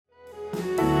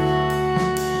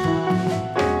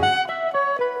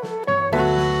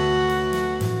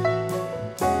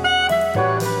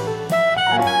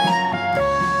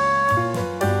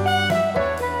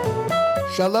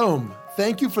Shalom.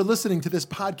 Thank you for listening to this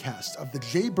podcast of the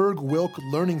J. Berg Wilk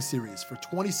Learning Series for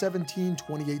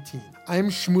 2017-2018. I am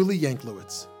Shmuley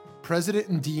Yanklowitz, President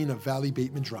and Dean of Valley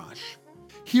Beit Midrash.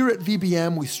 Here at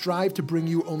VBM, we strive to bring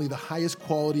you only the highest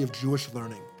quality of Jewish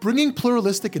learning, bringing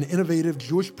pluralistic and innovative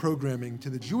Jewish programming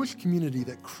to the Jewish community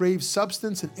that craves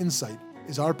substance and insight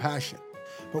is our passion,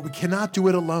 but we cannot do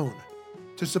it alone.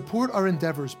 To support our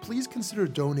endeavors, please consider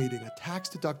donating a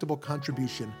tax-deductible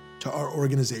contribution to our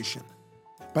organization.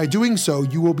 By doing so,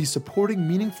 you will be supporting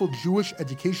meaningful Jewish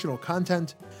educational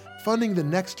content, funding the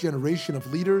next generation of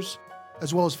leaders,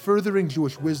 as well as furthering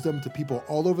Jewish wisdom to people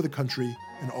all over the country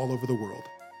and all over the world.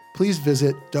 Please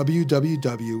visit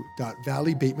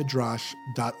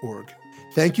www.valleybeitmidrash.org.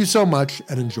 Thank you so much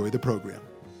and enjoy the program.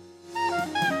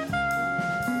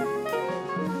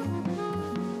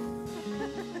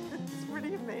 It's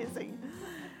pretty amazing.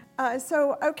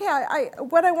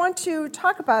 What I want to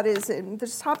talk about is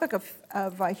this topic of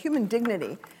human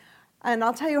dignity. And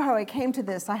I'll tell you how I came to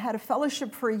this. I had a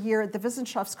fellowship for a year at the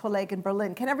Wissenschaftskolleg in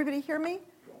Berlin. Can everybody hear me?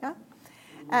 Yeah?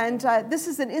 And this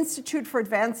is an institute for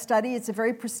advanced study. It's a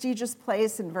very prestigious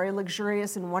place and very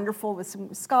luxurious and wonderful with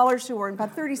some scholars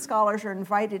about 30 scholars are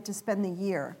invited to spend the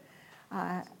year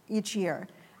each year.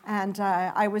 And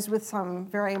I was with some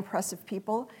very impressive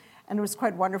people, and it was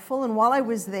quite wonderful. And while I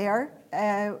was there,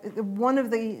 one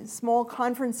of the small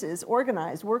conferences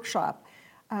organized, workshop,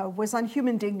 was on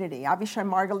human dignity. Avishai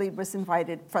Margalit was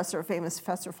invited, famous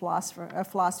professor of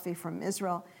philosophy from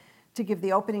Israel, to give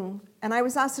the opening. And I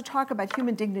was asked to talk about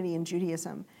human dignity in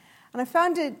Judaism. And I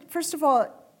found it, first of all,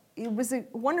 it was a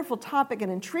wonderful topic, an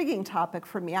intriguing topic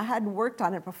for me. I hadn't worked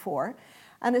on it before.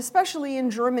 And especially in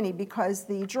Germany, because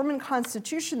the German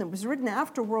Constitution that was written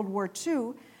after World War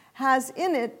II has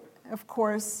in it, of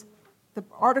course, the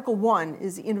Article 1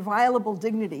 is the inviolable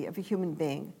dignity of a human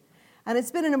being. And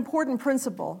it's been an important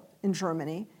principle in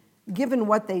Germany, given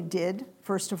what they did,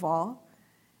 first of all,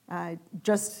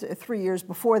 just 3 years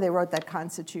before they wrote that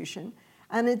constitution.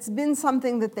 And it's been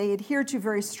something that they adhere to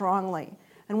very strongly.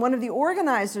 And one of the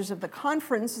organizers of the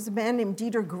conference is a man named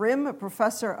Dieter Grimm, a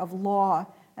professor of law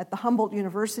at the Humboldt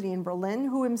University in Berlin,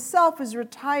 who himself is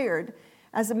retired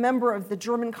as a member of the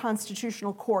German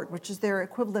Constitutional Court, which is their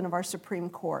equivalent of our Supreme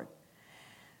Court.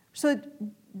 So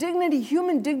dignity,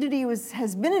 human dignity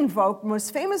has been invoked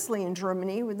most famously in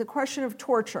Germany with the question of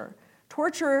torture.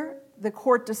 Torture, the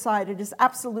court decided, is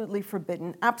absolutely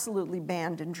forbidden, absolutely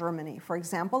banned in Germany, for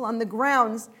example, on the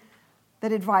grounds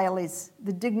that it violates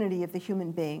the dignity of the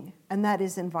human being, and that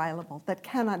is inviolable, that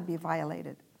cannot be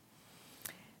violated.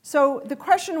 So the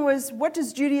question was, what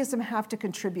does Judaism have to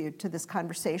contribute to this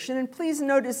conversation? And please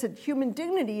notice that human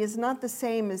dignity is not the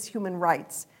same as human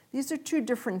rights. These are two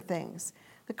different things.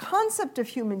 The concept of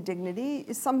human dignity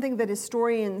is something that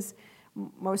historians,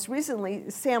 most recently,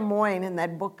 Sam Moyn in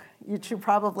that book, you two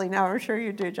probably know, I'm sure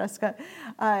you do, Jessica.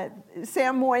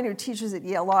 Sam Moyn, who teaches at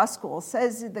Yale Law School,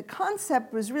 says the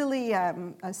concept was really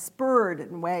spurred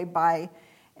in a way by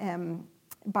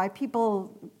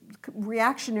people,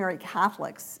 reactionary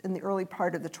Catholics in the early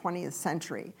part of the 20th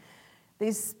century.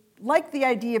 They liked the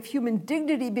idea of human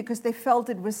dignity because they felt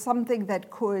it was something that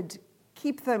could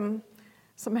keep them,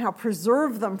 somehow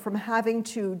preserve them from having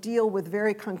to deal with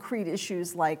very concrete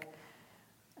issues like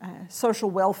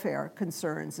social welfare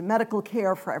concerns, medical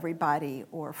care for everybody,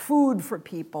 or food for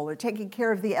people, or taking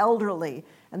care of the elderly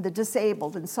and the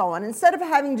disabled, and so on. Instead of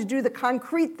having to do the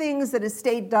concrete things that a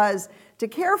state does to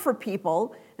care for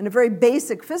people in a very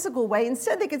basic physical way,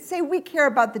 instead they could say, we care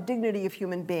about the dignity of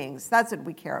human beings. That's what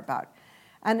we care about.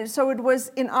 And so it was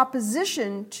in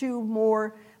opposition to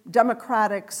more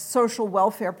democratic social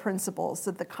welfare principles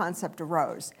that the concept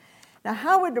arose. Now,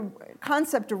 how a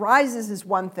concept arises is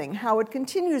one thing. How it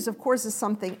continues, of course, is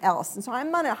something else. And so I'm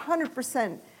not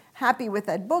 100% happy with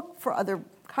that book for other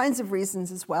kinds of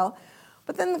reasons as well.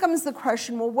 But then comes the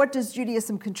question, well, what does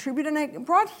Judaism contribute? And I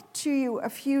brought to you a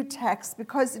few texts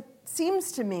because it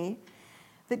seems to me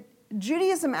that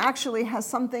Judaism actually has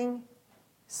something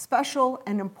special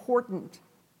and important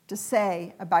to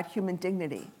say about human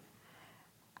dignity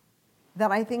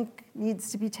that I think needs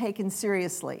to be taken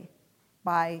seriously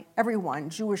by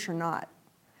everyone, Jewish or not.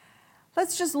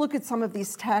 Let's just look at some of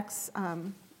these texts.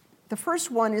 The first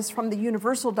one is from the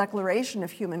Universal Declaration of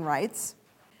Human Rights.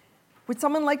 Would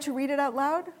someone like to read it out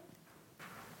loud?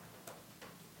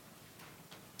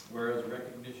 Whereas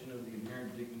recognition of the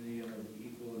inherent dignity and of the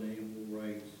equal and inalienable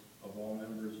rights of all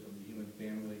members of the human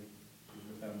family is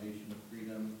the foundation of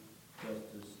freedom,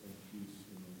 justice, and peace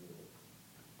in the world.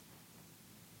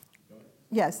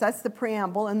 Yes, that's the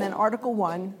preamble, and then Article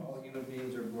 1. All human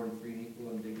beings are born free and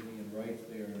equal in dignity and rights.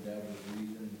 They are endowed with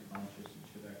reason and conscience and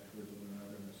should act towards one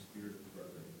another in a spirit of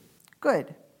brotherhood.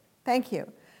 Good. Thank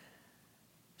you.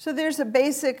 So there's a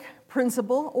basic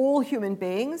principle, all human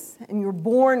beings, and you're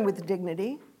born with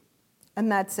dignity, and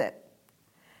that's it.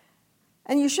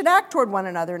 And you should act toward one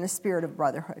another in a spirit of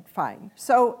brotherhood. Fine.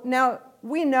 So now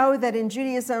we know that in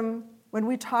Judaism, when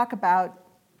we talk about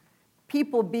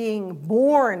people being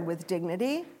born with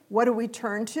dignity, what do we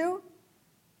turn to?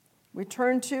 We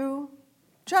turn to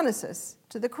Genesis,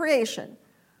 to the creation.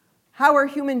 How are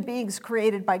human beings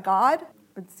created by God?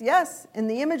 It's, yes, in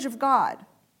the image of God.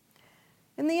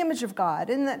 In the image of God.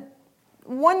 And that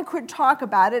one could talk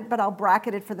about it, but I'll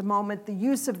bracket it for the moment, the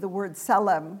use of the word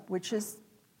tselem, which is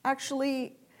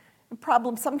actually a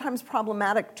sometimes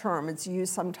problematic term. It's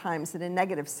used sometimes in a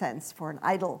negative sense for an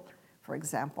idol, for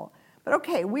example. But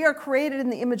okay, we are created in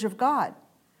the image of God,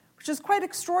 which is quite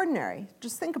extraordinary.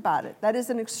 Just think about it. That is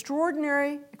an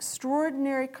extraordinary,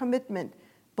 extraordinary commitment,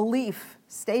 belief,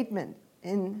 statement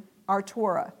in our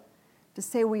Torah, to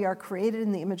say we are created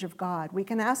in the image of God. We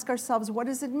can ask ourselves, what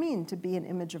does it mean to be an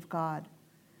image of God?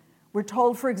 We're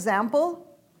told, for example,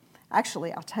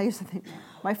 actually, I'll tell you something.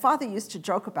 My father used to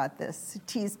joke about this,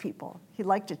 tease people. He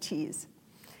liked to tease.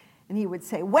 And he would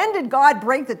say, when did God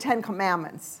break the 10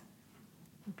 Commandments?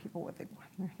 And people would think,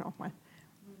 what?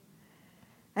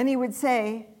 And he would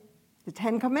say, the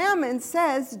 10 Commandments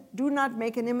says, do not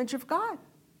make an image of God.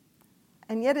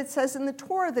 And yet it says in the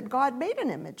Torah that God made an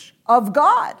image of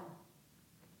God.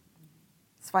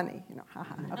 It's funny, Okay.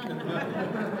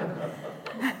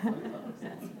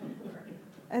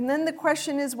 And then the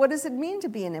question is, what does it mean to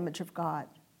be an image of God?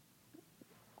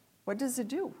 What does it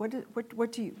do? It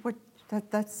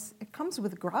comes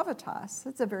with gravitas.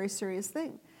 That's a very serious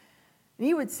thing. And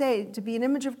he would say, to be an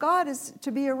image of God is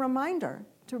to be a reminder.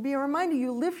 To be a reminder,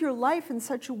 you live your life in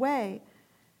such a way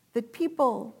that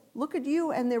people look at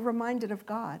you and they're reminded of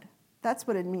God. That's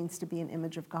what it means to be an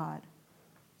image of God.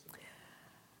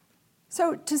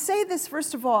 So to say this,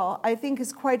 first of all, I think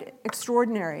is quite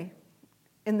extraordinary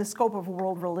in the scope of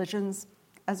world religions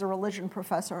as a religion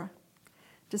professor,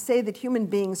 to say that human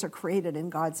beings are created in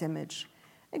God's image.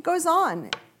 It goes on.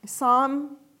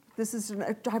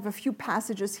 I have a few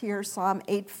passages here, Psalm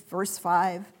 8, verse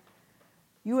 5.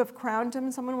 You have crowned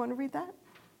him. Someone want to read that?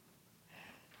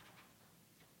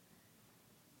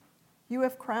 You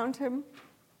have crowned him.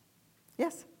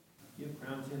 Yes? You have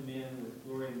crowned him, man, with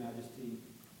glory and majesty.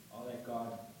 All that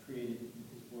God created in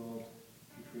his world,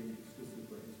 he created exclusively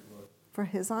for his glory. For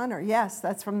his honor, yes.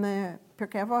 That's from the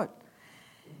Pirkei Avot.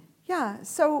 Yeah,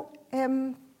 so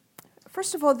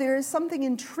first of all, there is something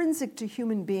intrinsic to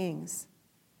human beings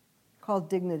called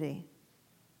dignity.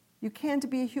 You can't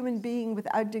be a human being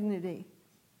without dignity.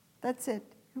 That's it.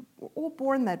 We're all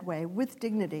born that way, with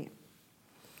dignity.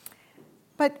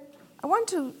 But I want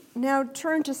to now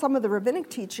turn to some of the rabbinic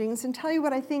teachings and tell you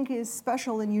what I think is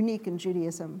special and unique in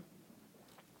Judaism.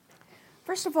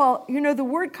 First of all, the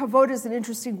word kavod is an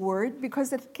interesting word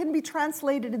because it can be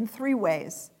translated in 3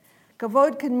 ways.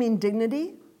 Kavod can mean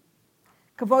dignity,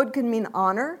 kavod can mean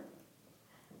honor,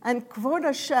 and kavod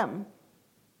Hashem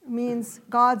means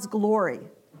God's glory.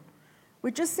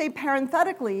 We just say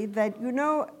parenthetically that,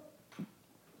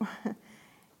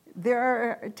 there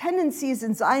are tendencies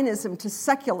in Zionism to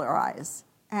secularize,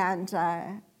 and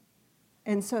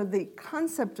so the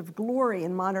concept of glory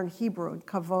in modern Hebrew,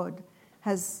 kavod,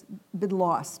 has been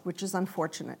lost, which is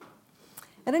unfortunate.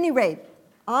 At any rate,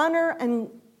 honor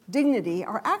and dignity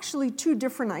are actually 2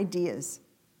 different ideas.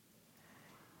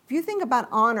 If you think about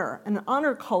honor, an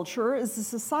honor culture is a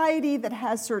society that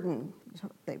has certain,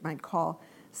 they might call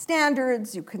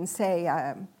standards. You can say,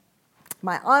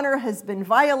 my honor has been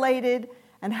violated,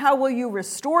 and how will you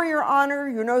restore your honor?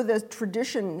 You know the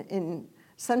tradition in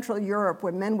Central Europe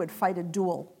where men would fight a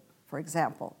duel, for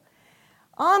example.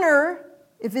 Honor,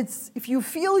 if you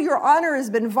feel your honor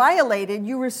has been violated,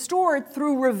 you restore it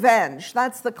through revenge.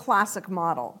 That's the classic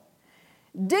model.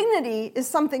 Dignity is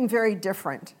something very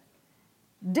different.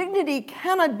 Dignity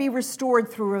cannot be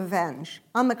restored through revenge.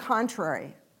 On the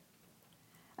contrary.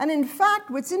 And in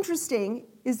fact, what's interesting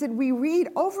is that we read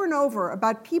over and over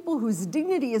about people whose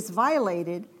dignity is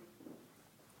violated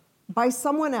by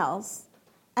someone else,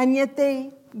 and yet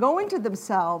they go into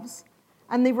themselves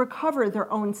and they recover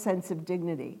their own sense of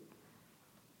dignity.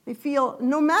 They feel,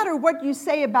 no matter what you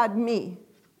say about me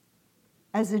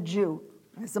as a Jew,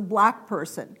 as a black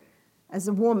person, as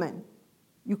a woman,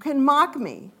 you can mock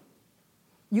me,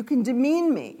 you can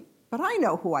demean me, but I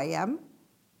know who I am.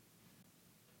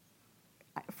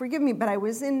 Forgive me, but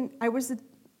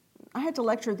I had to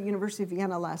lecture at the University of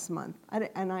Vienna last month,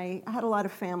 and I had a lot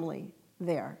of family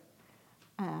there.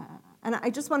 And I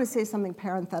just want to say something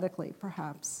parenthetically,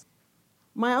 perhaps.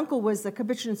 My uncle was the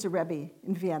Kabitschnitzer Rebbe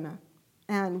in Vienna,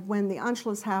 And when the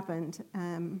Anschluss happened,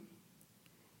 and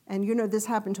this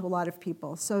happened to a lot of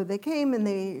people. So they came and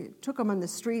they took him on the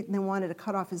street and they wanted to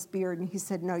cut off his beard. And he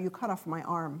said, no, you cut off my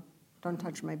arm. Don't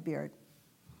touch my beard.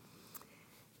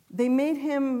 They made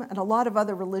him, and a lot of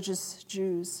other religious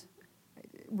Jews,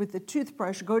 with the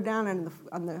toothbrush, go down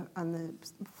on the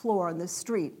floor, on the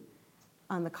street,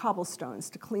 on the cobblestones,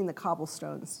 to clean the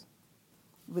cobblestones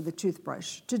with a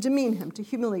toothbrush, to demean him, to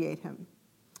humiliate him.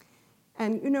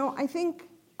 And, I think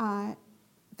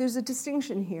there's a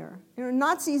distinction here.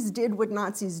 Nazis did what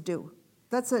Nazis do.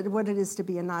 That's what it is to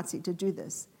be a Nazi, to do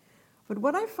this. But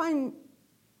what I find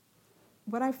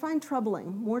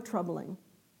troubling, more troubling,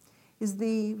 is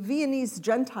the Viennese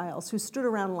Gentiles who stood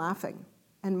around laughing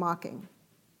and mocking.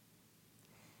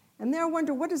 And there I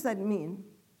wonder, what does that mean?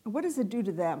 What does it do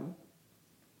to them?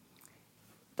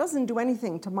 It doesn't do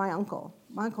anything to my uncle.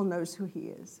 My uncle knows who he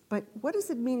is. But what does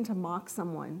it mean to mock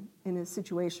someone in a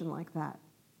situation like that?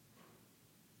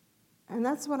 And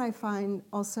that's what I find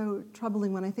also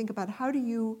troubling when I think about how do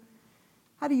you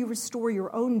restore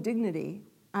your own dignity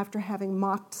after having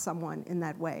mocked someone in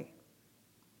that way?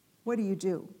 What do you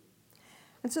do?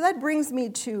 And so that brings me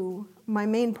to my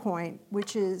main point,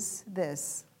 which is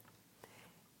this.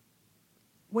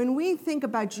 When we think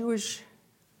about Jewish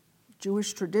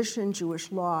tradition,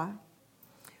 Jewish law,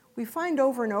 we find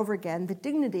over and over again that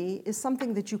dignity is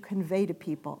something that you convey to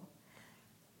people.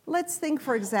 Let's think,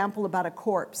 for example, about a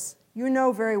corpse. You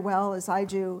know very well, as I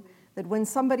do, that when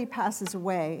somebody passes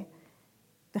away,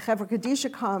 the Chevra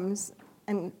Kadisha comes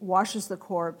and washes the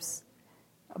corpse.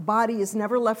 A body is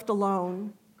never left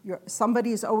alone.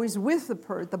 Somebody is always with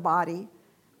the body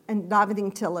and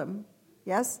davening tillim.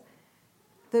 Yes?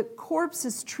 The corpse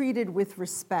is treated with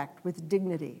respect, with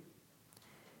dignity.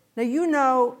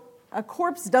 Now, a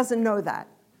corpse doesn't know that.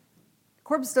 A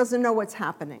corpse doesn't know what's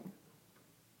happening.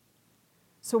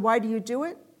 So why do you do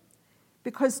it?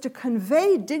 Because to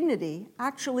convey dignity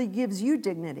actually gives you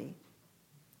dignity.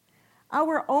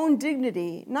 Our own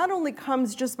dignity not only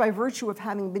comes just by virtue of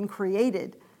having been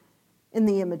created in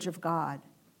the image of God,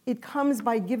 it comes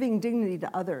by giving dignity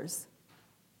to others.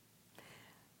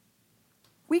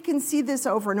 We can see this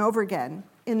over and over again.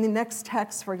 In the next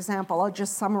text, for example, I'll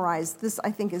just summarize. This,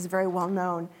 I think, is very well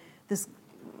known. This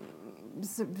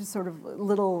sort of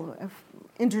little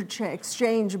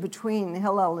exchange between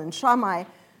Hillel and Shammai.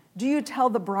 Do you tell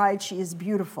the bride she is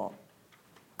beautiful?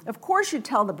 Of course you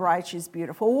tell the bride she's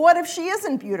beautiful. What if she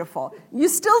isn't beautiful? You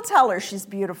still tell her she's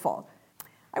beautiful.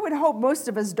 I would hope most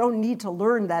of us don't need to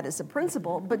learn that as a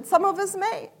principle, but some of us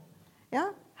may.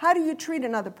 Yeah? How do you treat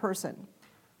another person?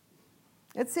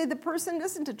 Let's say the person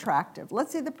isn't attractive.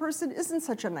 Let's say the person isn't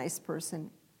such a nice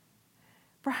person.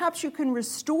 Perhaps you can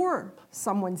restore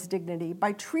someone's dignity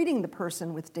by treating the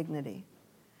person with dignity.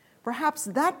 Perhaps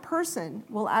that person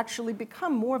will actually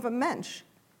become more of a mensch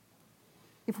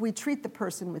if we treat the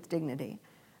person with dignity.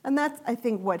 And that's, I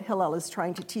think, what Hillel is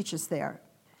trying to teach us there.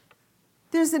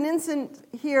 There's an incident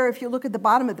here, if you look at the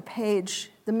bottom of the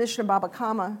page, the Mishnah Baba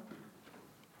Kama.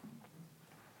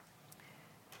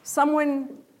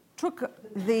 Someone took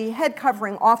the head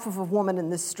covering off of a woman in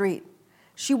the street.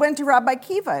 She went to Rabbi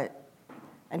Kiva,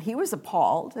 and he was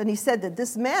appalled, and he said that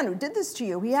this man who did this to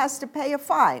you, he has to pay a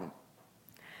fine.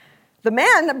 The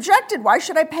man objected. Why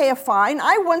should I pay a fine?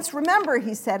 I once remember,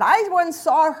 he said, I once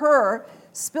saw her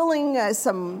spilling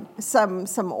some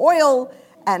oil,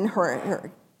 and her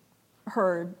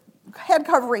head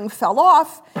covering fell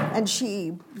off, and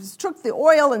she took the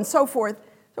oil and so forth.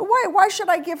 So why should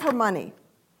I give her money?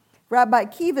 Rabbi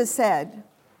Kiva said,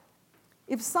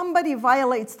 if somebody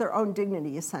violates their own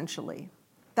dignity, essentially,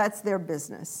 that's their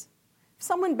business. If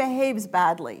someone behaves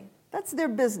badly, that's their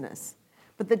business.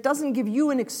 But that doesn't give you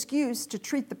an excuse to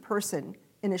treat the person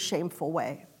in a shameful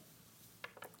way.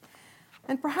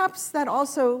 And perhaps that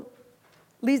also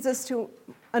leads us to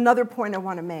another point I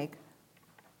want to make,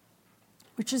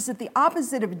 which is that the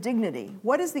opposite of dignity.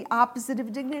 What is the opposite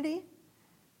of dignity?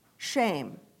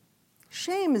 Shame.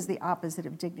 Shame is the opposite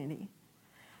of dignity.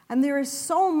 And there is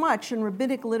so much in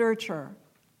rabbinic literature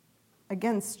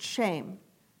against shame.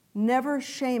 Never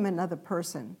shame another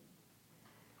person.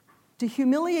 To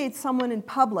humiliate someone in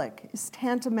public is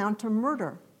tantamount to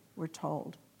murder, we're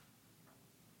told.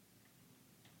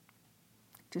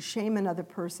 To shame another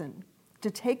person, to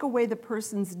take away the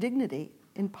person's dignity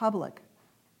in public.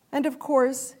 And of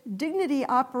course, dignity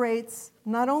operates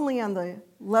not only on the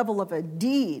level of a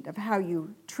deed, of how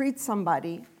you treat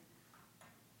somebody,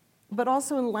 but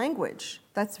also in language.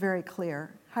 That's very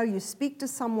clear. How you speak to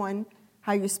someone,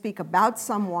 how you speak about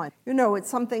someone. It's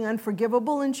something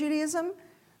unforgivable in Judaism,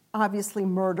 obviously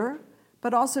murder,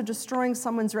 but also destroying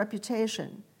someone's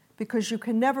reputation. because you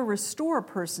can never restore a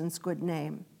person's good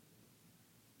name.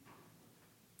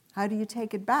 How do you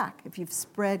take it back if you've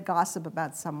spread gossip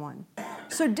about someone?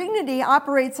 So dignity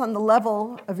operates on the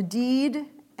level of deed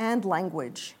and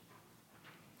language.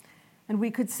 And we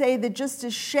could say that just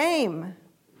as shame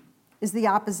is the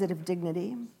opposite of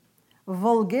dignity,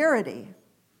 vulgarity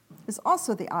is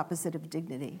also the opposite of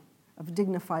dignity, of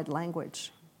dignified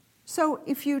language. So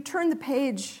if you turn the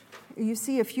page, you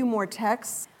see a few more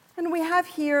texts. And we have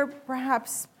here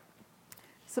perhaps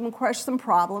some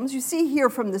problems. You see here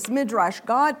from this midrash,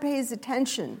 God pays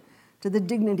attention to the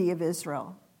dignity of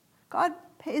Israel. God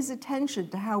pays attention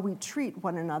to how we treat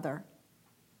one another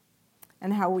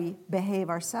and how we behave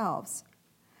ourselves.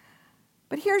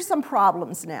 But here's some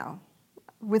problems now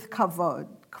with kavod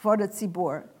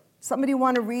hatzibur. Somebody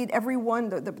want to read everyone,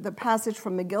 the passage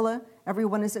from Megillah?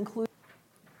 Everyone is included?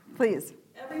 Please.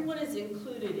 Everyone is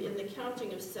included in the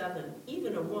counting of 7,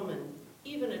 even a woman,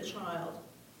 even a child.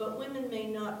 But women may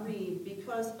not read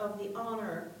because of the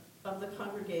honor of the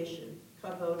congregation,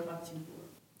 kavod hatzibur.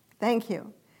 Thank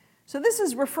you. So this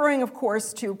is referring, of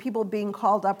course, to people being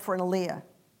called up for an aliyah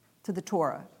to the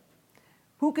Torah.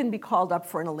 Who can be called up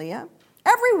for an aliyah?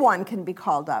 Everyone can be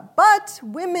called up, but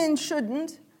women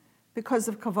shouldn't because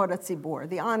of kavod hatzibur,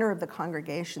 the honor of the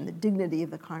congregation, the dignity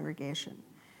of the congregation.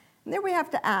 And there we have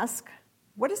to ask,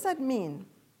 what does that mean?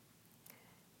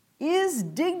 Is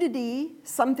dignity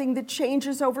something that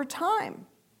changes over time?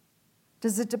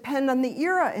 Does it depend on the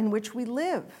era in which we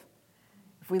live?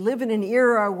 If we live in an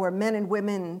era where men and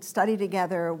women study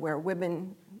together, where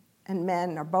women and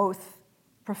men are both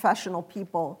professional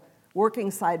people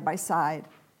working side by side,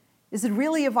 is it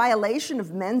really a violation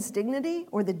of men's dignity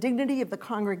or the dignity of the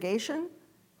congregation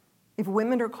if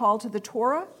women are called to the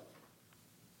Torah?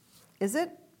 Is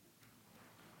it?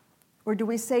 Or do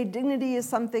we say dignity is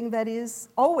something that is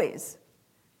always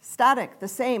static, the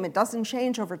same, it doesn't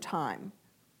change over time?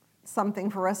 Something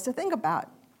for us to think about.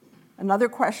 Another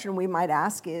question we might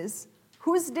ask is,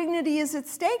 whose dignity is at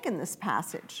stake in this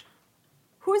passage?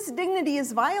 Whose dignity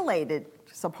is violated,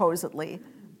 supposedly,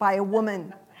 by a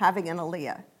woman having an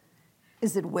aliyah?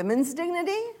 Is it women's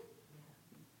dignity?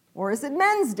 Or is it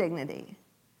men's dignity?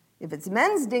 If it's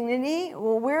men's dignity,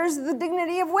 well, where's the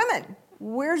dignity of women?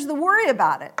 Where's the worry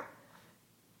about it?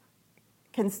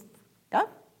 Yeah?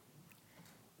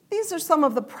 These are some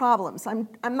of the problems. I'm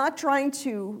not trying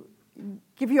to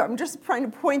give you, I'm just trying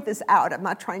to point this out. I'm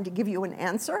not trying to give you an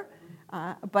answer,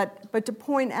 but to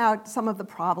point out some of the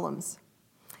problems.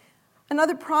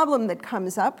 Another problem that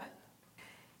comes up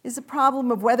is a problem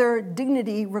of whether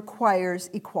dignity requires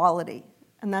equality,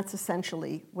 and that's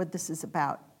essentially what this is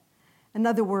about. In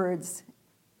other words,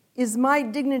 is my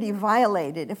dignity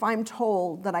violated if I'm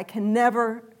told that I can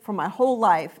never, for my whole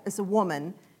life as a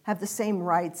woman, have the same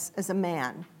rights as a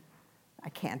man? I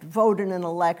can't vote in an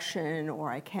election, or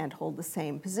I can't hold the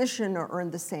same position or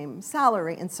earn the same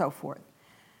salary, and so forth.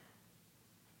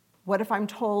 What if I'm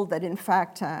told that, in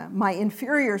fact, my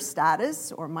inferior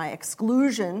status or my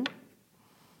exclusion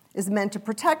is meant to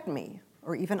protect me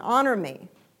or even honor me?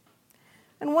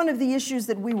 And one of the issues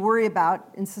that we worry about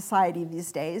in society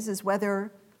these days is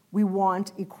whether we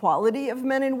want equality of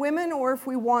men and women, or if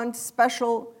we want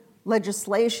special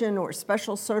legislation or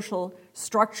special social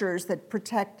structures that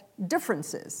protect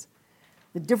differences,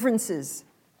 the differences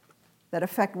that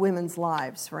affect women's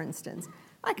lives, for instance.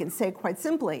 I can say quite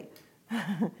simply,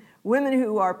 women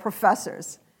who are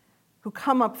professors, who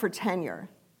come up for tenure.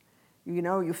 You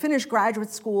know, you finish graduate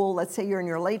school, let's say you're in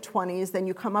your late 20s, then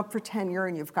you come up for tenure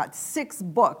and you've got 6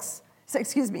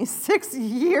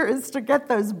 years to get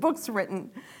those books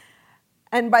written.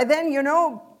 And by then, you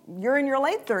know, you're in your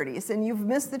late 30s and you've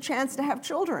missed the chance to have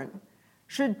children.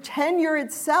 Should tenure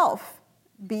itself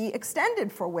be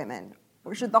extended for women?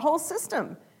 Or should the whole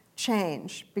system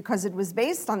change because it was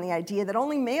based on the idea that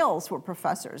only males were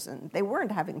professors and they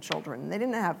weren't having children and they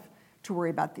didn't have to worry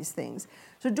about these things?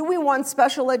 So do we want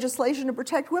special legislation to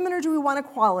protect women, or do we want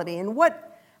equality? And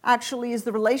what actually is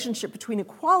the relationship between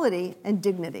equality and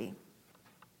dignity?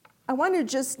 I want to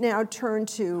just now turn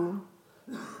to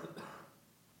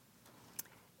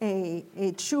a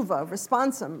tshuva,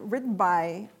 responsum, written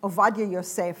by Ovadia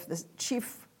Yosef, the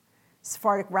chief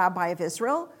Sephardic rabbi of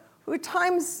Israel, who at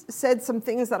times said some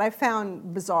things that I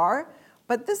found bizarre,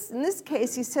 but in this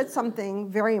case, he said something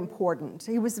very important.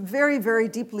 He was very, very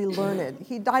deeply learned.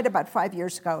 He died about 5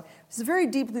 years ago. He was very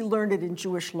deeply learned in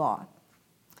Jewish law.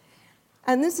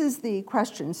 And this is the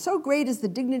question: so great is the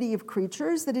dignity of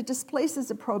creatures that it displaces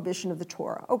the prohibition of the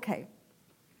Torah. Okay,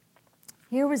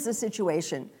 here was the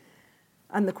situation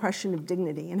on the question of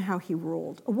dignity and how he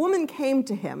ruled. A woman came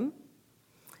to him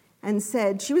and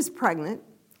said, she was pregnant,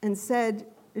 and said,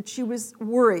 that she was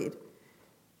worried.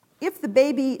 If the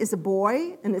baby is a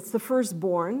boy and it's the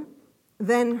firstborn,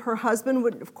 then her husband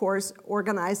would, of course,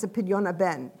 organize a pidyon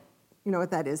haben. You know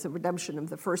what that is, a redemption of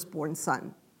the firstborn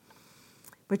son.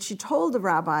 But she told the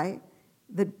rabbi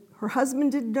that her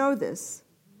husband didn't know this,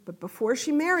 but before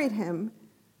she married him,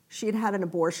 she had had an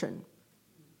abortion,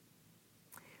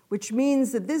 which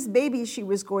means that this baby she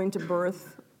was going to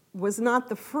birth was not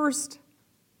the first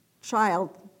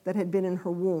child that had been in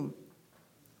her womb.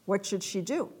 What should she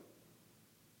do?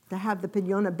 To have the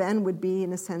pidyon haben would be,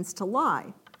 in a sense, to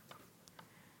lie.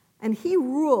 And he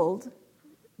ruled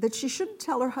that she shouldn't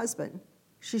tell her husband.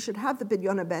 She should have the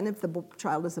pidyon haben if the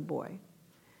child is a boy,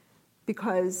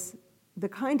 because the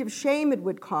kind of shame it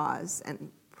would cause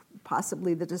and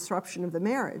possibly the disruption of the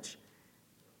marriage.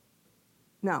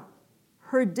 No,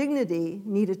 her dignity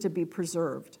needed to be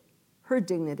preserved, her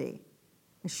dignity.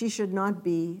 She should not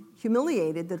be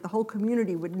humiliated that the whole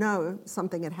community would know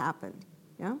something had happened.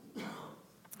 Yeah?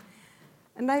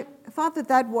 And I thought that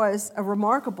that was a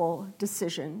remarkable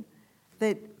decision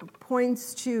that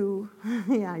points to,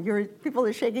 people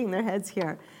are shaking their heads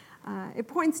here. It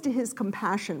points to his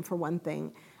compassion, for one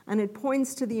thing, and it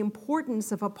points to the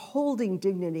importance of upholding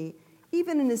dignity,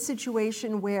 even in a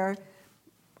situation where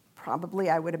probably,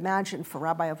 I would imagine, for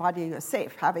Rabbi Ovadia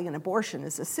Yosef, having an abortion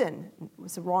is a sin. It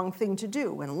was the wrong thing to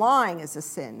do, and lying is a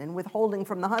sin, and withholding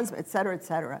from the husband, et cetera, et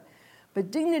cetera.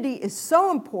 But dignity is so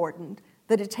important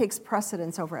that it takes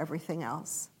precedence over everything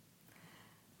else.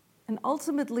 And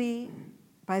ultimately,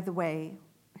 by the way,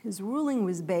 his ruling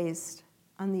was based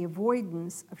on the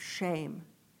avoidance of shame.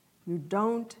 You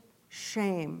don't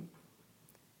shame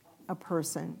a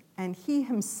person. And he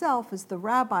himself, as the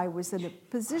rabbi, was in a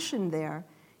position there.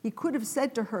 He could have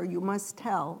said to her, "You must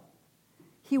tell."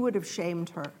 He would have shamed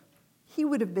her. He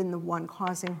would have been the one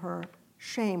causing her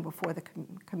shame before the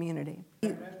community.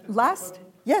 Last?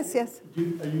 Yes. Are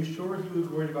you sure he was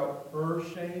worried about her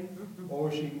shame, or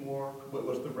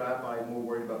was the rabbi more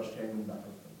worried about shaming the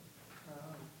husband?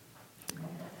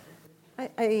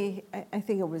 I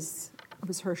think it was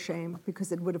her shame,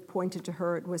 because it would have pointed to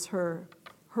her. It was her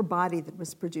body that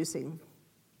was producing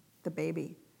the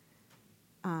baby.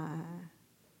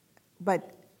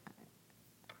 But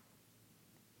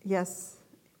yes,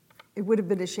 it would have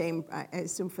been a shame, I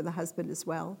assume, for the husband as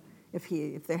well. If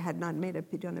they had not made a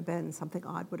pidyon haben, something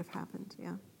odd would have happened.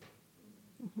 Yeah.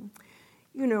 Mm-hmm.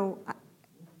 You know,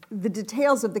 the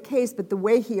details of the case, but the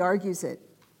way he argues it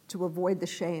to avoid the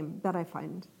shame,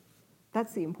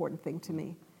 that's the important thing to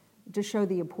me, to show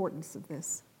the importance of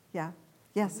this. Yeah.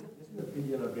 Yes. Isn't the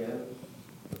pidyon haben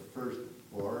the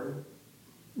firstborn?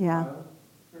 Yeah.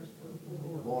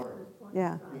 Born.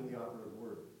 Yeah. Being the operative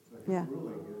word. So his Yeah.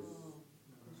 ruling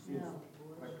seems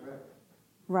quite correct.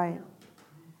 Right.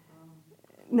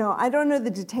 No, I don't know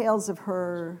the details of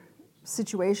her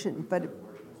situation, but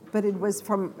it was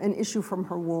from an issue from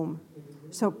her womb.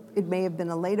 So it may have been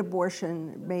a late abortion,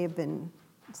 it may have been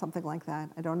something like that,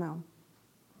 I don't know.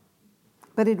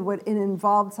 But it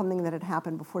involved something that had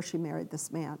happened before she married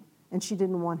this man, and she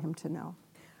didn't want him to know.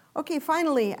 Okay,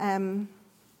 finally,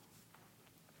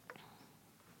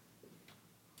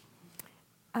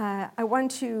 I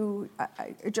want to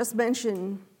just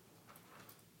mention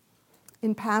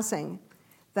in passing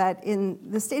that in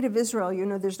the state of Israel, you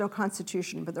know, there's no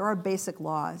constitution, but there are basic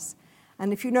laws.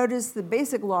 And if you notice the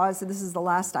basic laws, and this is the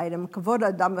last item, kavod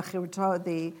adam v'chirto,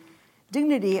 the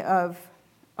dignity of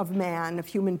man, of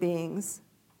human beings,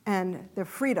 and their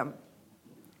freedom.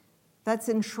 That's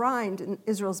enshrined in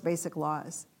Israel's basic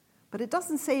laws. But it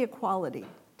doesn't say equality.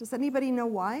 Does anybody know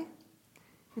why?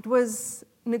 It was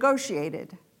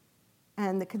negotiated,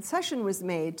 and the concession was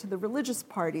made to the religious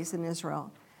parties in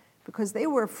Israel because they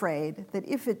were afraid that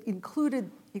if it included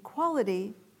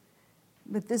equality,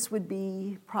 that this would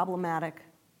be problematic,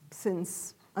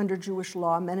 since under Jewish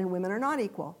law, men and women are not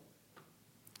equal.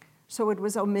 So it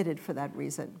was omitted for that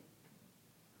reason.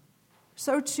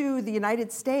 So too, the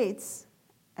United States,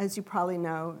 as you probably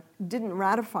know, didn't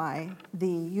ratify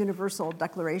the Universal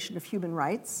Declaration of Human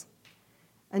Rights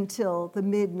until the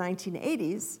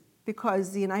mid-1980s,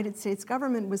 because the United States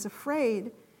government was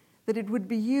afraid that it would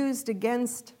be used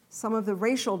against some of the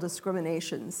racial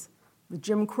discriminations, the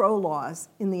Jim Crow laws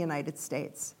in the United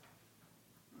States.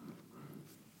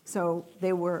 So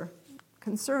they were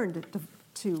concerned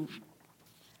to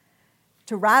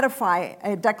ratify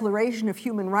a Declaration of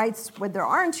Human Rights when there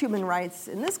aren't human rights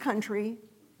in this country.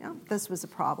 Yeah, this was a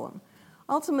problem.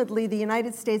 Ultimately, the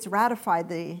United States ratified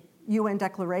the UN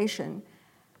Declaration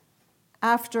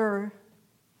after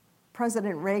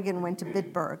President Reagan went to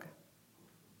Bitburg.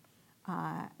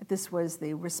 This was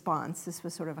the response. This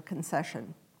was sort of a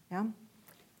concession. Yeah?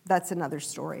 That's another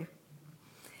story.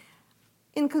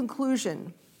 In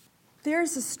conclusion,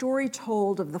 there's a story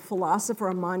told of the philosopher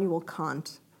Immanuel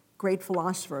Kant, great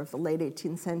philosopher of the late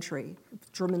 18th century,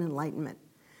 German Enlightenment.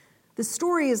 The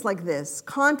story is like this.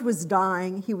 Kant was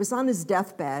dying. He was on his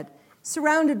deathbed,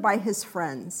 surrounded by his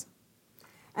friends.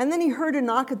 And then he heard a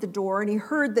knock at the door, and he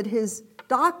heard that his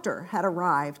doctor had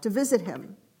arrived to visit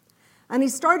him. And he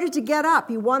started to get up.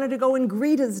 He wanted to go and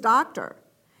greet his doctor.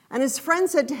 And his friend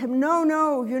said to him,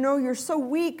 no, you're so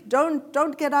weak.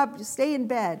 Don't get up. Stay in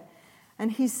bed.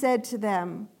 And he said to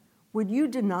them, would you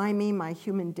deny me my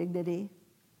human dignity?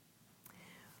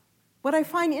 What I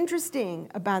find interesting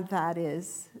about that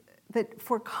is that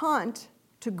for Kant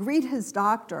to greet his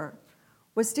doctor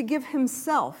was to give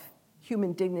himself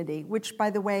human dignity, which, by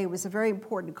the way, was a very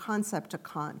important concept to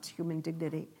Kant, human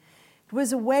dignity. It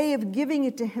was a way of giving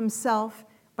it to himself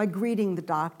by greeting the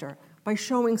doctor, by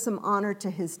showing some honor to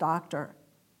his doctor.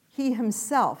 He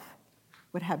himself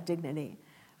would have dignity.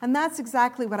 And that's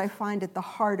exactly what I find at the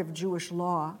heart of Jewish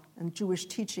law and Jewish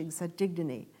teachings at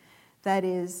dignity. That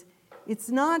is, it's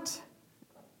not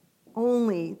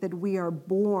only that we are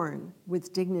born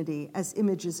with dignity as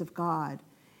images of God.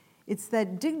 It's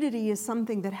that dignity is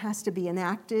something that has to be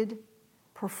enacted,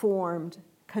 performed,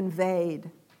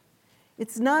 conveyed.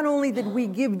 It's not only that we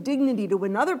give dignity to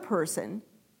another person,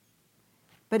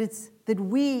 but it's that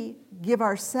we give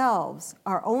ourselves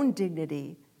our own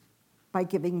dignity by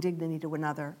giving dignity to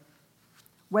another,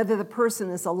 whether the person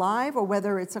is alive or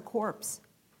whether it's a corpse.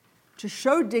 To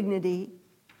show dignity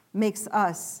makes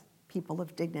us people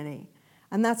of dignity.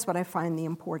 And that's what I find the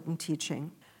important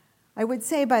teaching. I would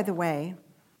say, by the way,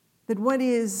 that what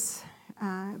is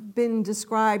been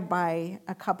described by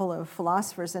a couple of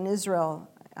philosophers in Israel,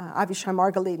 Avishai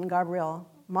Margalit and Gabriel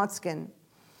Motzkin,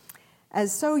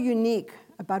 as so unique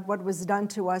about what was done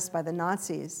to us by the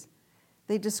Nazis,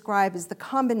 they describe as the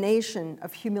combination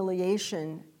of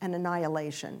humiliation and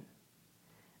annihilation.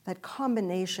 That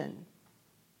combination.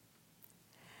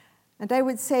 And I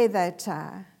would say that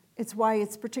it's why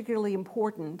it's particularly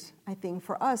important, I think,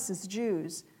 for us as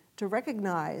Jews to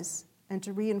recognize and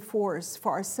to reinforce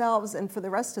for ourselves and for the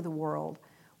rest of the world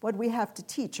what we have to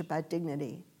teach about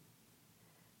dignity.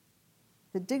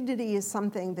 The dignity is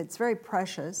something that's very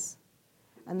precious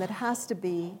and that has to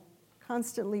be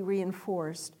constantly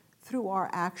reinforced through our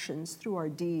actions, through our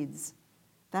deeds.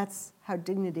 That's how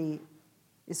dignity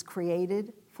is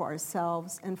created for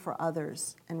ourselves and for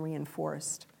others and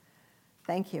reinforced.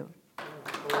 Thank you. Okay,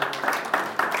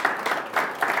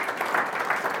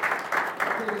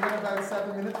 we have about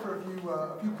 7 minutes for a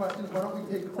few questions. Why don't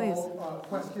we take all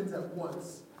questions at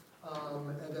once,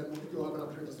 and then you'll have an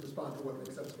opportunity to respond to what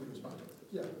makes sense for you to respond to.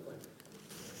 Yeah,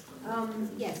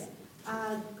 Yes.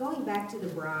 Going back to the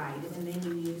bride, and then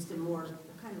you used a more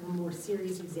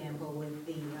serious example with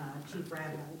the chief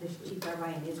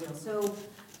rabbi in Israel. So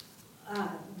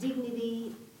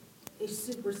dignity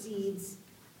supersedes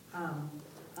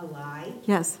a lie.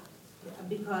 Yes.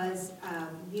 Because,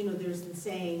 there's the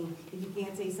saying, if you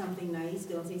can't say something nice,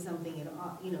 don't say something at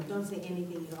all, don't say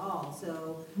anything at all.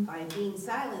 So by being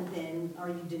silent then, are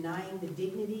you denying the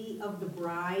dignity of the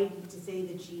bride to say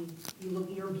that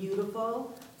you're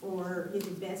beautiful? Or is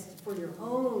it best for your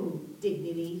own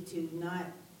dignity to not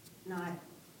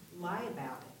lie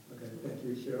about it? Okay, thank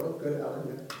you, Cheryl. Go to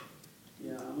Ellen.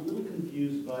 Yeah, I'm a little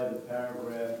confused by the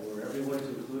paragraph where everyone's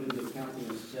included the counting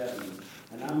of 7,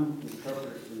 and I'm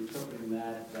interpreting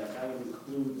that would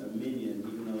include a minion,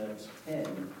 even though that's 10,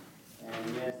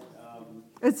 and yet...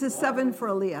 it's a 7 for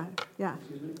Aliyah, yeah.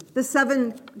 Excuse me? The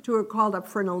 7 who are called up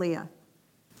for an Aliyah.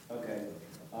 Okay.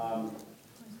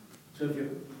 So if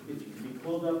you can be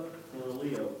called up for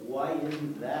Aliyah, why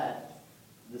isn't that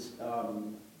this...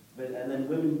 and then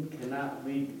women cannot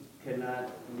read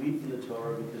from the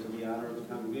Torah because of the honor of the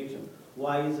congregation.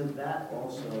 Why isn't that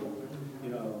also,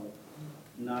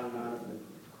 not an honor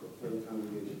for the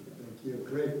congregation? Thank you.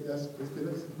 Great. Yes, please do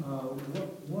this.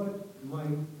 What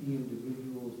might the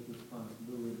individual's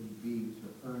responsibility be to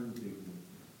earn dignity?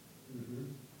 Mm-hmm.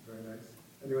 Very nice.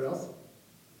 Anyone else?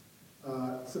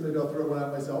 So maybe I'll throw one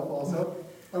out myself also.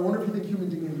 I wonder if you think human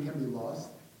dignity can be lost.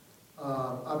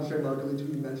 Avishai Margalit, who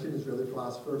you mentioned, Israeli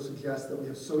philosopher, suggests that we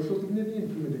have social dignity and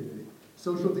human dignity.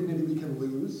 Social dignity we can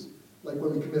lose, like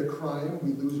when we commit a crime,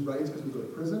 we lose rights because we go to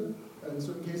prison in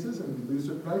certain cases, and we lose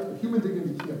certain rights, but human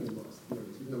dignity can't be lost,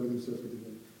 even though we lose social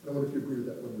dignity. I wonder if you agree with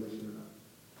that formulation or not.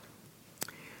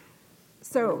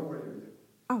 So,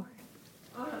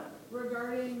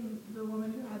 regarding the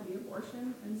woman who had the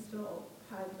abortion and still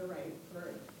had the right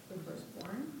for the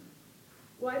firstborn,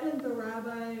 why didn't the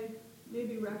rabbi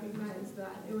maybe recognize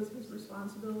that it was his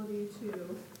responsibility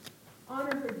to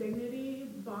honor her dignity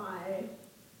by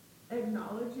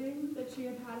acknowledging that she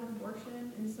had had an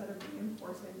abortion instead of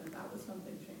reinforcing that that was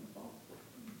something shameful.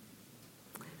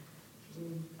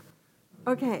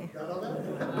 Okay.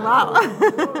 Wow.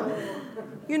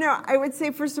 I would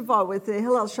say, first of all, with the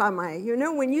Hillel Shammai,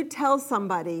 when you tell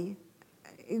somebody,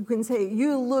 you can say,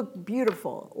 you look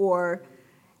beautiful, or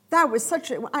that was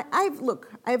such a, I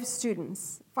have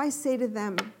students. If I say to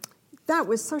them, that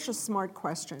was such a smart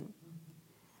question.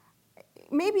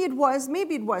 Maybe it was,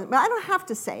 maybe it wasn't, but I don't have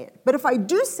to say it. But if I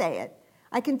do say it,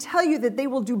 I can tell you that they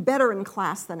will do better in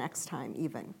class the next time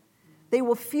even. They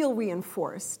will feel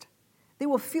reinforced. They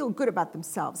will feel good about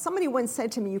themselves. Somebody once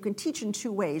said to me, you can teach in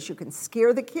two ways. You can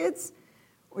scare the kids,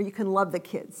 or you can love the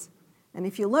kids. And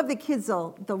if you love the kids,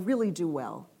 they'll really do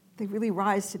well. They really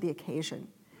rise to the occasion.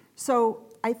 So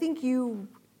I think you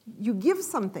give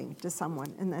something to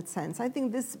someone in that sense. I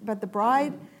think this, but the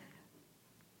bride,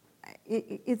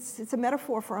 it's a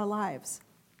metaphor for our lives.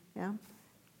 Yeah.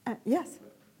 Yes.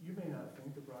 You may not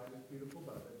think the bride is beautiful,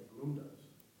 but I bet the groom does.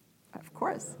 Of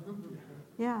course.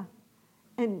 Yeah.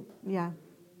 And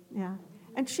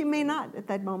and she may not at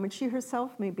that moment. She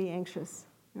herself may be anxious.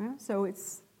 Yeah? So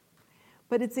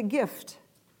but it's a gift.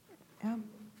 Yeah.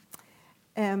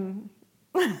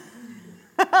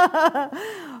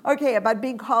 Okay, about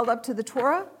being called up to the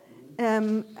Torah.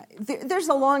 There's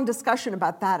a long discussion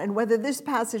about that and whether this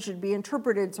passage should be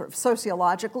interpreted sort of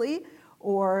sociologically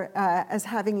or as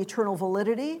having eternal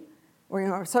validity,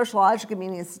 or sociologically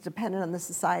meaning it's dependent on the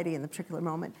society in the particular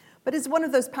moment. But it's one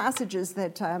of those passages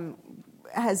that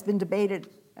has been debated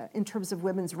in terms of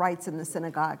women's rights in the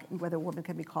synagogue and whether a woman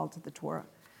can be called to the Torah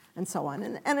and so on.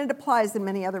 And it applies in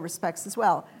many other respects as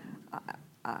well,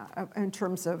 in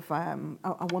terms of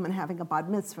a woman having a bat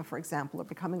mitzvah, for example, or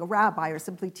becoming a rabbi or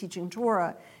simply teaching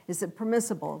Torah. Is it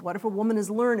permissible? What if a woman is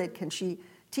learned? Can she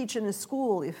teach in a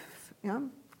school?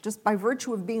 Just by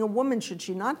virtue of being a woman, should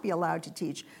she not be allowed to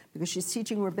teach? Because she's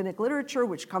teaching rabbinic literature,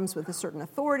 which comes with a certain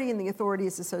authority, and the authority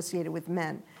is associated with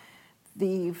men.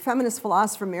 The feminist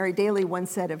philosopher Mary Daly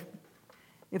once said,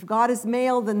 if God is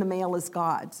male, then the male is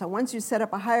God. So once you set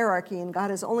up a hierarchy and God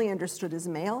is only understood as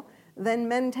male, then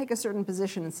men take a certain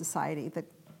position in society that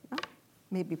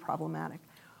may be problematic.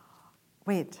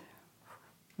 Wait,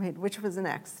 which was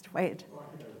next? Wait.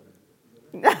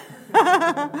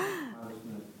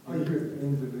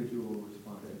 Individual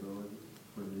responsibility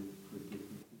for dignity.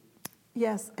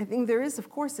 Yes, I think there is, of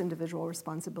course, individual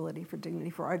responsibility for dignity,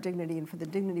 for our dignity, and for the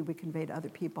dignity we convey to other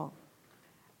people.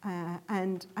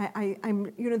 And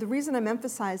I'm, the reason I'm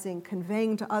emphasizing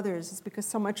conveying to others is because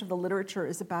so much of the literature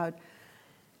is about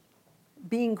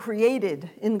being created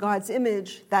in God's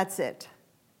image. That's it.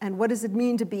 And what does it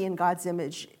mean to be in God's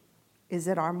image? Is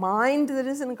it our mind that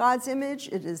is in God's image?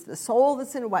 It is the soul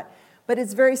that's in what? But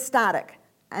it's very static.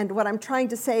 And what I'm trying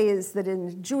to say is that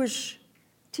in Jewish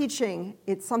teaching,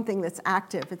 it's something that's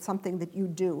active. It's something that you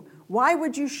do. Why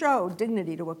would you show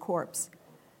dignity to a corpse?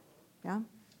 Yeah?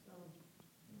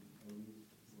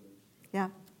 Yeah.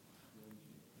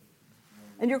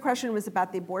 And your question was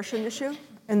about the abortion issue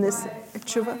and this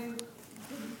tshuva? Why didn't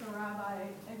the rabbi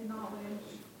acknowledge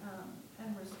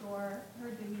and restore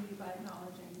her dignity by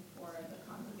acknowledging for the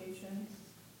congregation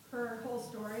her whole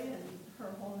story and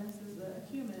her wholeness as a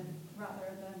human,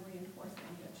 rather than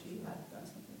reinforcing that she had done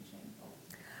something shameful?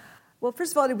 Well,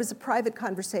 first of all, it was a private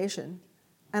conversation,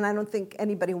 and I don't think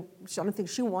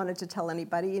she wanted to tell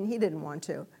anybody, and he didn't want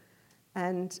to.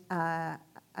 And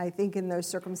I think in those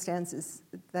circumstances,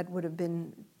 that would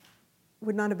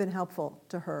not have been helpful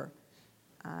to her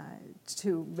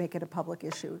to make it a public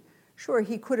issue. Sure,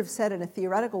 he could have said in a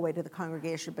theoretical way to the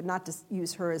congregation, but not to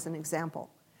use her as an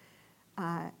example.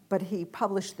 But he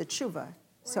published the tshuva,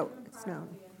 so it's known.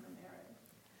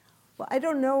 Well, I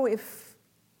don't know if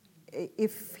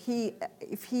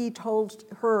he told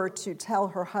her to tell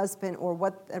her husband or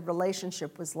what a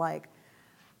relationship was like.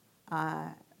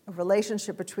 A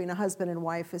relationship between a husband and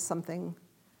wife is something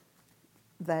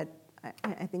that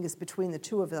I think is between the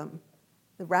two of them.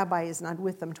 The rabbi is not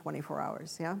with them 24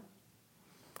 hours, yeah?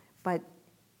 But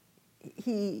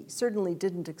he certainly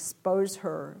didn't expose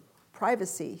her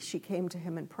privacy. She came to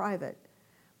him in private.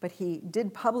 But he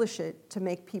did publish it to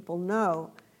make people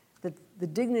know that the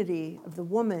dignity of the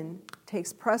woman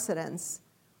takes precedence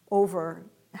over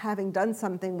having done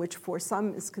something which for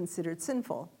some is considered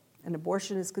sinful. An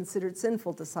abortion is considered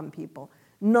sinful to some people.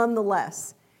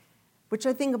 Nonetheless, which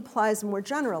I think applies more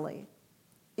generally.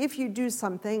 If you do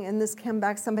something, and this came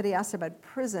back, somebody asked about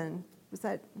prison. Was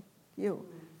that you?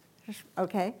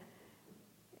 Okay.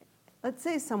 Let's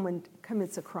say someone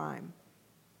commits a crime.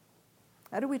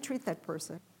 How do we treat that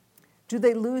person? Do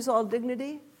they lose all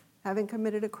dignity having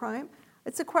committed a crime?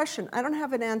 It's a question. I don't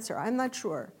have an answer. I'm not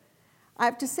sure. I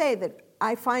have to say that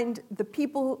I find the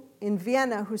people in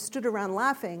Vienna who stood around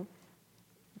laughing,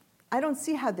 I don't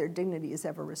see how their dignity is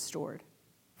ever restored,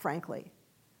 frankly.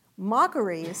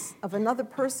 Mockeries of another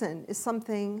person is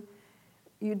something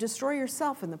you destroy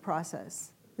yourself in the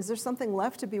process. Is there something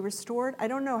left to be restored? I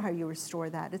don't know how you restore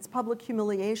that. It's public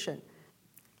humiliation.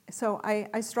 So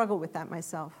I struggle with that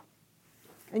myself.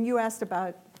 And you asked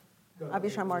about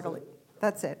Abishai Margalit.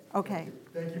 That's it. Okay.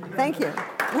 Thank you.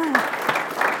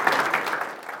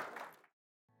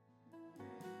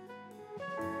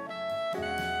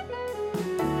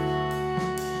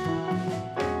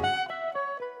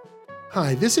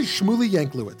 Hi, this is Shmuley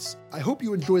Yanklowitz. I hope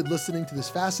you enjoyed listening to this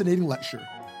fascinating lecture.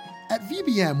 At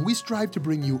VBM, we strive to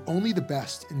bring you only the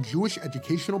best in Jewish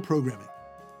educational programming.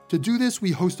 To do this,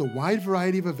 we host a wide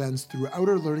variety of events throughout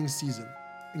our learning season,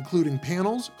 including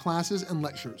panels, classes, and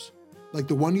lectures, like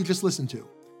the one you just listened to.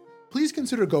 Please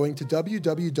consider going to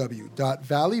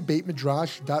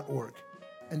www.valleybeitmidrash.org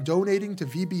and donating to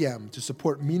VBM to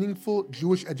support meaningful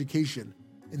Jewish education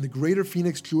in the greater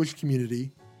Phoenix Jewish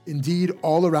community, indeed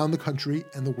all around the country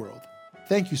and the world.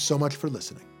 Thank you so much for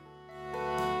listening.